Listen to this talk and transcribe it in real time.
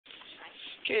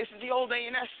Okay, this is the old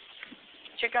A&S.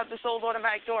 Check out this old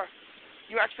automatic door.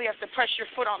 You actually have to press your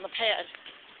foot on the pad.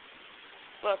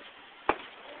 Look.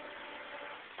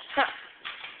 Huh.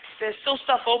 There's still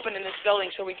stuff open in this building,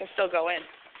 so we can still go in.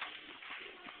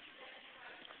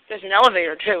 There's an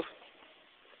elevator, too.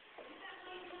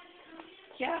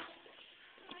 Yeah.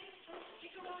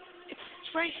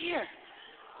 It's right here.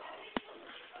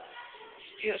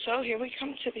 So here we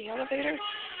come to the elevator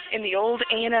in the old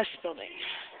A&S building.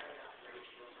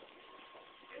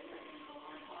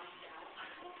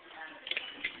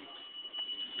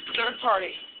 Third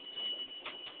party.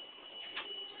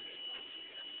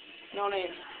 No name.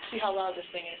 See how loud this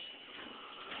thing is.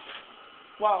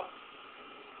 Wow.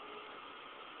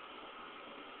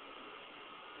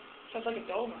 Sounds like a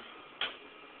Dover.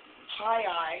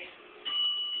 Hi.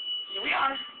 Here we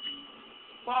are.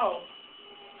 Whoa.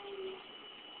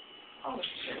 Oh,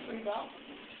 shit, ring bell.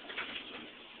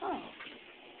 Oh.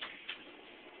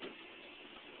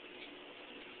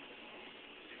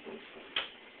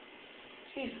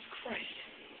 Jesus Christ.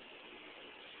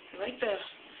 I like the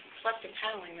reflective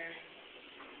paneling there.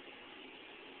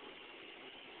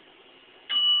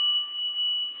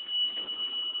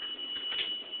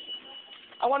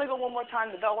 I want to go one more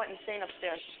time. The bell went insane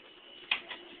upstairs.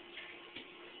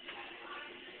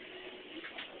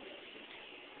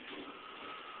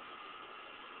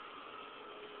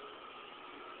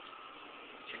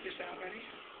 Check this out. Ready?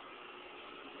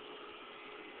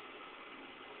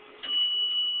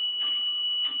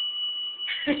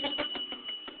 I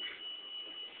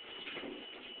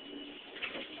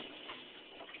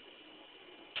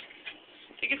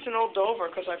think it's an old Dover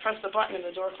because I press the button and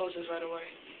the door closes right away.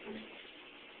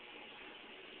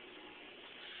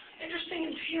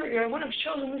 Interesting interior. I would have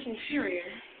chosen this interior.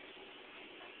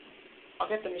 I'll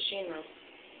get the machine room.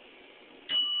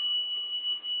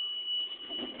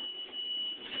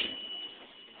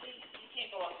 You can't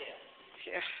go up there.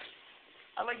 Yeah.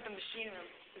 I like the machine room.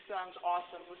 This sounds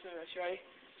awesome. Listen to this, ready?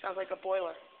 Sounds like a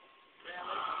boiler. Really?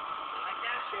 Like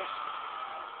that?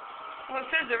 Yeah. Well, it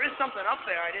says there is something up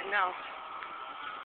there. I didn't know.